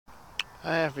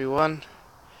Hi everyone.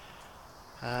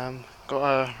 Got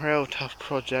a real tough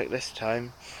project this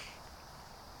time.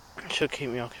 Should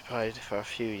keep me occupied for a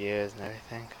few years and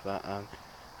everything, but I've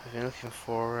been looking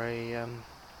for a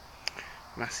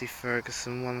Massey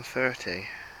Ferguson 130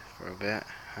 for a bit,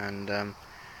 and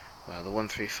well, the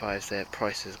 135's their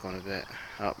price has gone a bit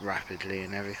up rapidly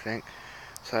and everything,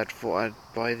 so I thought I'd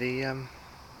buy the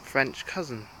French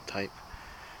cousin type.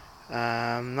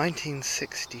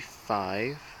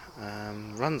 1965,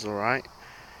 runs alright.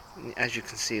 As you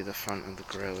can see, the front of the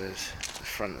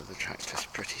front of the tractor's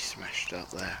pretty smashed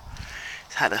up there.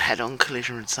 It's had a head-on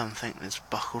collision with something that's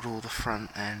buckled all the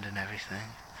front end and everything.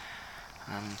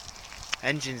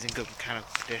 Engine's in good mechanical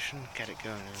condition, get it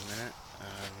going in a minute.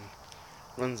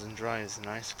 Runs and drives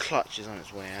nice. Clutch is on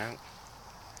its way out,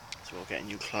 so we'll get a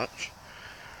new clutch.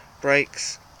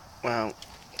 Brakes, well,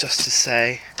 just to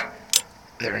say,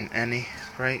 there aren't any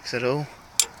brakes at all,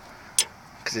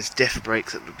 because it's diff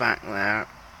brakes at the back there.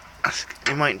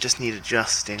 It might just need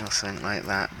adjusting or something like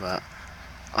that, but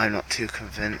I'm not too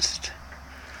convinced,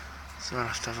 so I'll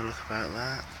have to have a look about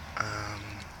that.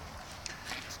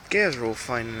 Gears are all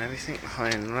fine and everything, high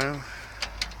and low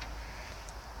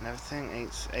and everything.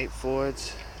 Eight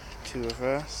forwards, 2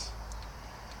 reverse.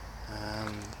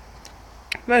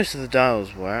 Most of the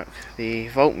dials work. The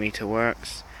voltmeter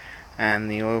works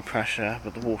and the oil pressure,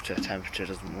 but the water temperature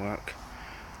doesn't work.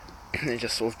 It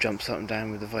just sort of jumps up and down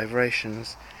with the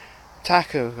vibrations.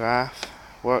 Tachograph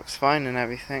works fine and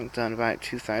everything, done about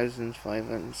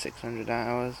 2,500 600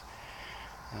 hours.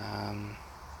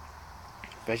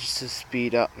 Registers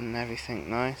speed up and everything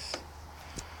nice.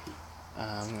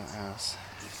 What else?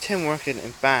 Tin working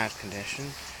in bad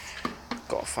condition.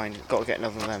 Got to get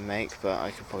another one of them make, but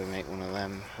I could probably make one of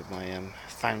them with my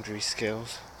foundry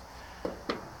skills.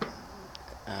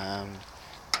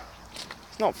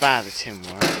 It's not bad, the tin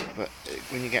work, but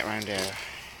when you get around here,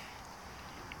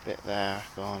 bit there,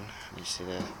 gone. You see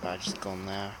the badge has gone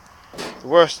there. The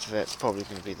worst of it's probably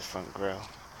going to be the front grille.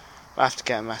 I'll have to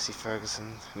get a Massey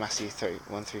Ferguson, Massey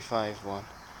 135 one.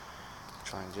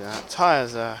 Try and do that.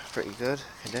 Tyres are pretty good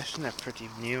condition. They're pretty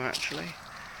new actually.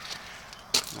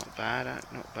 Not bad,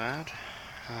 not bad.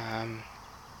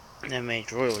 No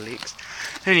major oil leaks.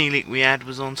 The only leak we had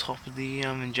was on top of the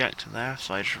injector there,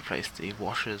 so I just replaced the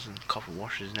washers and copper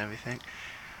washers and everything,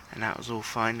 and that was all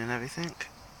fine and everything.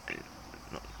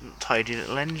 Not tidy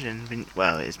little engine.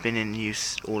 Well, it's been in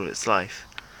use all of its life.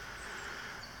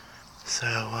 So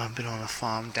I've been on a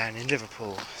farm down in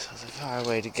Liverpool, so it's a far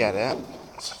way to get it.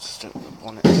 So just open the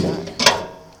bonnet a sec.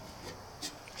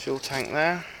 Fuel tank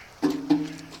there.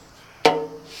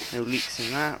 No leaks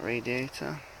in that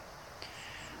radiator.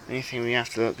 The only thing we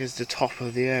have to look is the top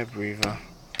of the air breather.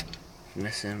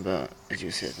 Missing, but as you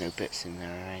can see, there's no bits in there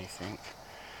or anything.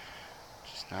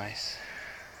 Just nice.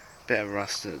 Bit of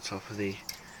rust at the top of the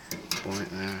bonnet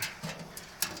there.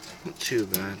 Not too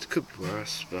bad, could be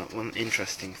worse, but one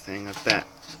interesting thing I bet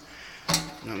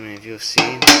not many of you have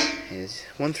seen is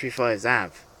 135s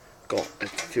have got a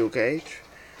fuel gauge.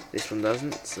 This one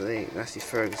doesn't, so they Massey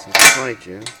Ferguson supplied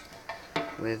you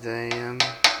with a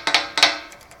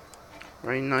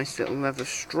very nice little leather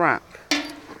strap. I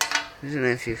don't know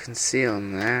if you can see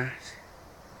on there.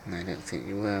 No, I don't think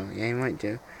you will. Yeah, you might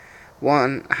do.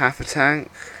 Half a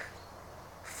tank,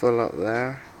 full up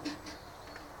there,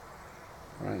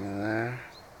 right there,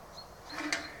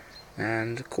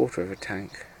 and a quarter of a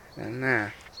tank down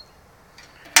there.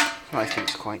 I think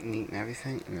it's quite neat and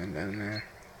everything. And then down there,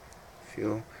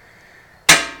 fuel.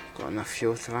 Got enough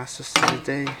fuel to last us to the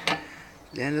day,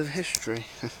 the end of history.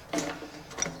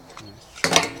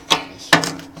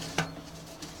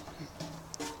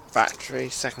 Battery,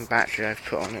 second battery I've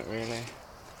put on it really.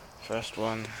 First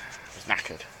one was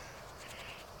knackered.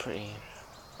 Pretty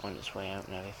on its way out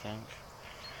and everything.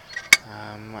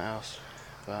 What else?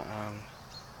 But I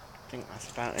think that's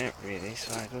about it really,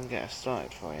 so I'm going to get it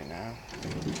started for you now.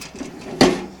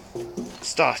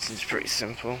 Starting's pretty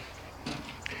simple.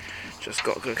 Just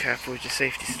got to go careful with your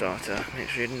safety starter. Make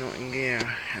sure you're not in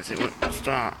gear, as it won't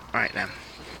start. Right then.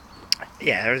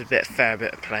 Yeah, there is a fair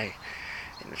bit of play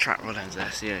in the track rod ends there.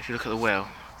 So yeah, if you look at the wheel,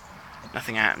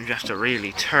 nothing happens. You have to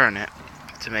really turn it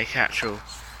to make actual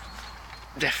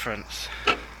difference.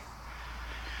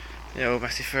 The old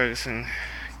Massey Ferguson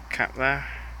cap there.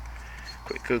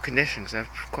 Quite good condition, because they're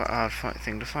quite a hard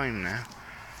thing to find now.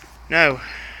 No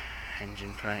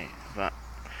engine plate, but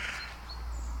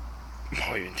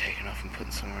probably been taken off and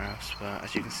put somewhere else. But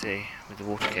as you can see with the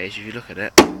water gauge, if you look at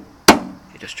it,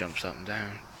 it just jumps up and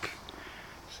down.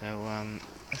 So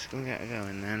let's go and get it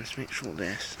going then. Let's make sure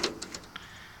this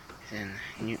is in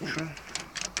neutral.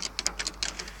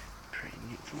 Pretty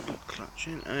neutral.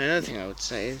 Clutching. Another thing I would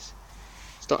say is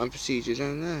starting procedure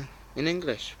down there in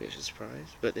English, which is a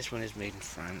surprise. But this one is made in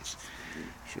France.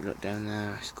 If you look down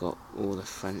there, it's got all the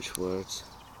French words.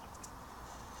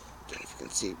 I don't know if you can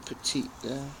see petite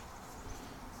there.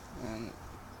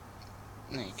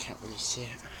 No, you can't really see it.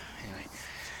 Anyway,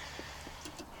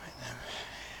 right then.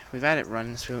 We've had it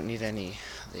run, so we don't need any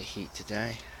of the heat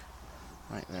today.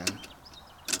 Right then.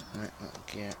 Right, little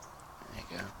gear. There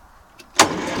you go.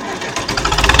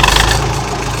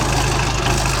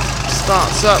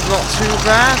 Starts up not too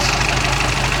bad.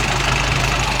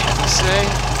 You can see.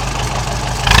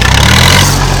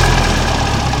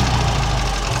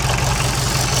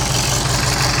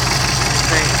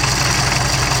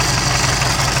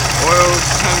 Oil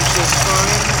temperature's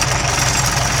fine.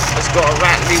 It's got a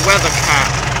rattly weather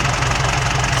cap.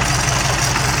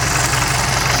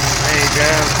 There you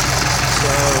go.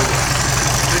 So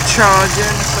the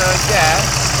charging, so I guess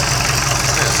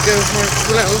let's go for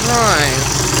a little ride.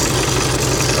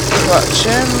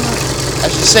 Clutching.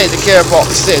 As you say, the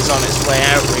gearbox is on its way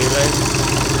out really.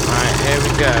 Right, here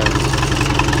we go.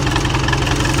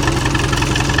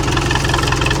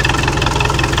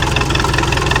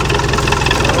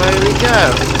 Away we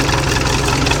go.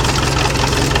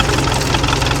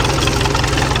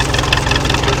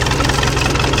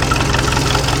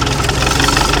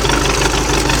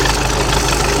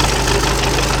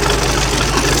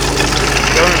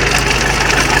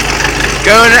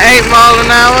 Going at 8 miles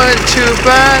an hour, too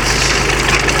bad.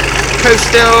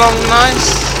 Coasting along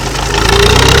nice.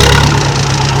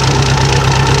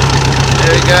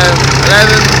 There we go,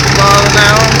 11 miles an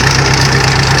hour.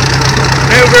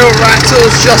 No real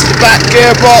rattles, just the back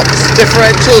gearbox.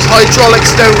 Differentials,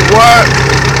 hydraulics don't work.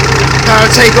 Power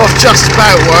takeoff just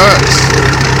about works.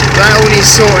 That all needs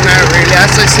sorting out really.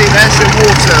 As I see, there's some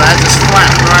water there just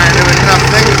flapping around doing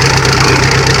nothing.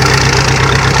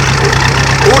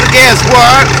 All the gears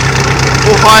work,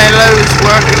 all high and lows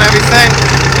work and everything.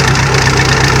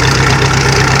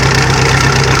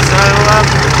 So